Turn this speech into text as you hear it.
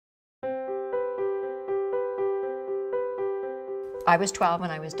I was 12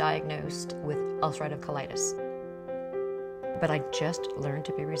 when I was diagnosed with ulcerative colitis, but I just learned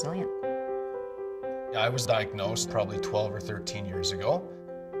to be resilient. I was diagnosed probably 12 or 13 years ago,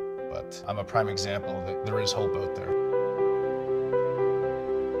 but I'm a prime example that there is hope out there.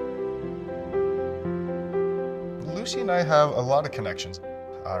 Lucie and I have a lot of connections.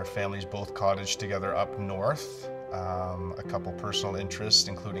 Our families both cottage together up north, a couple personal interests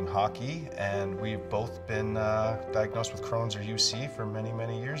including hockey, and we've both been diagnosed with Crohn's or UC for many,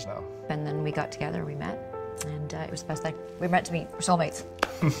 many years now. And then we got together, we met, and it was the best thing. We were meant to meet, we're soulmates.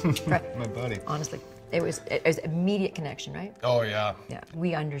 My buddy. Honestly, it was immediate connection, right? Oh yeah. Yeah,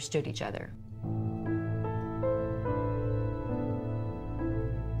 we understood each other.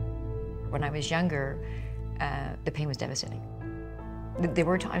 When I was younger, the pain was devastating. There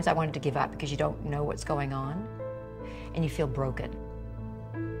were times I wanted to give up because you don't know what's going on and you feel broken.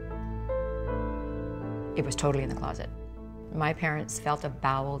 It was totally in the closet. My parents felt a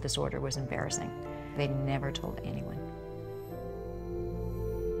bowel disorder was embarrassing. They never told anyone.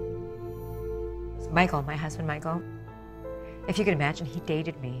 Michael, my husband Michael, if you could imagine, he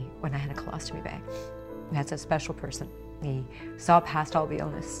dated me when I had a colostomy bag. That's a special person. He saw past all the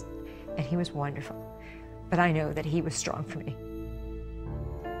illness and he was wonderful. But I know that he was strong for me.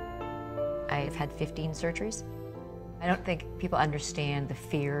 I've had 15 surgeries. I don't think people understand the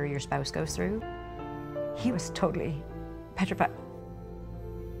fear your spouse goes through. He was totally petrified.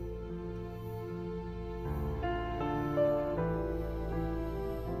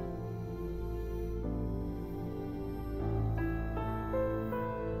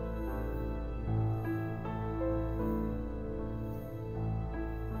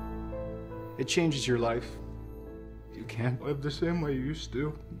 It changes your life. You can't live the same way you used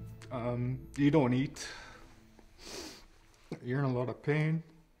to. You don't eat. You're in a lot of pain.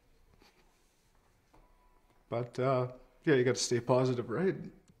 But yeah, you got to stay positive, right?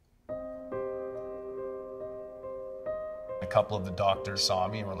 A couple of the doctors saw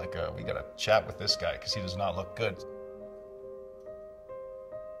me and were like, we got to chat with this guy because he does not look good.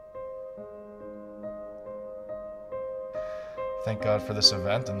 Thank God for this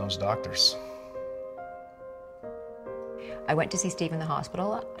event and those doctors. I went to see Steve in the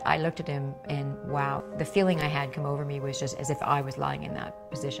hospital. I looked at him and wow, the feeling I had come over me was just as if I was lying in that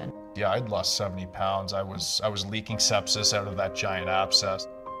position. Yeah, I'd lost 70 pounds. I was leaking sepsis out of that giant abscess.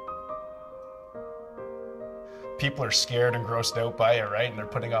 People are scared and grossed out by it, right? And they're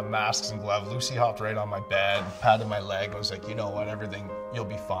putting on masks and gloves. Lucie hopped right on my bed, patted my leg, and was like, you know what, you'll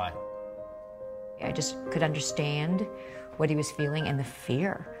be fine. I just could understand what he was feeling and the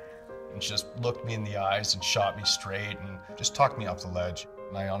fear. And she just looked me in the eyes and shot me straight and just talked me off the ledge.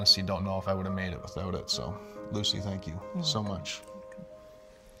 And I honestly don't know if I would have made it without it. So, Lucie, thank you so much.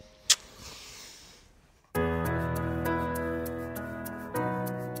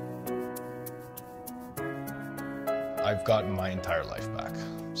 I've gotten my entire life back.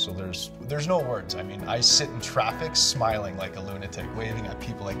 So there's no words. I mean, I sit in traffic smiling like a lunatic, waving at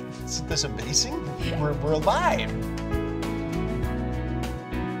people like, isn't this amazing? We're alive.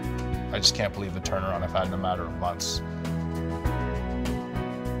 I just can't believe the turnaround I've had in a matter of months.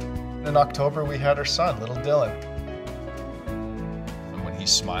 In October, we had our son, little Dylan. And when he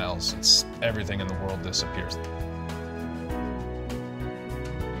smiles, everything in the world disappears.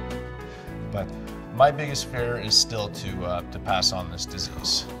 But my biggest fear is still to pass on this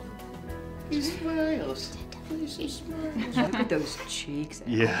disease. He smiles. He smiles. Look at those cheeks.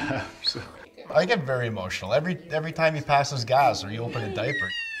 Yeah. I get very emotional every time he passes gas or you open a diaper.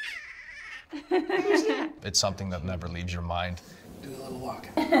 It's something that never leaves your mind. Do a little walk.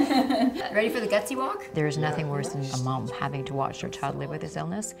 Ready for the gutsy walk? There's nothing worse than a mom having to watch their child live with this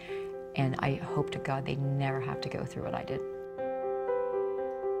illness, and I hope to God they never have to go through what I did.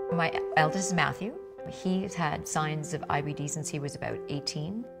 My eldest is Matthew. He's had signs of IBD since he was about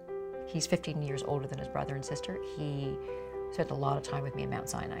 18. He's 15 years older than his brother and sister. He spent a lot of time with me in Mount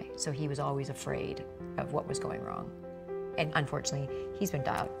Sinai, so he was always afraid of what was going wrong. And unfortunately, he's been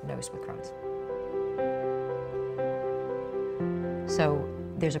diagnosed with Crohn's. So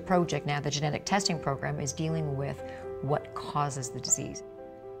there's a project now, the genetic testing program is dealing with what causes the disease.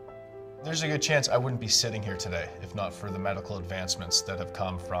 There's a good chance I wouldn't be sitting here today if not for the medical advancements that have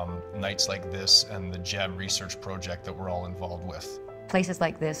come from nights like this and the GEM research project that we're all involved with. Places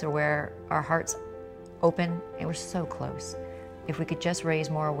like this are where our hearts open and we're so close. If we could just raise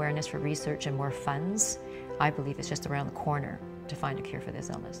more awareness for research and more funds, I believe it's just around the corner to find a cure for this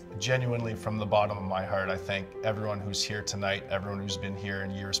illness. Genuinely, from the bottom of my heart, I thank everyone who's here tonight, everyone who's been here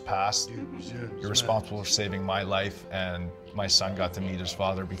in years past. You're responsible for saving my life, and my son got to meet his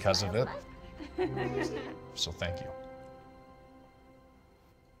father because of it. So thank you.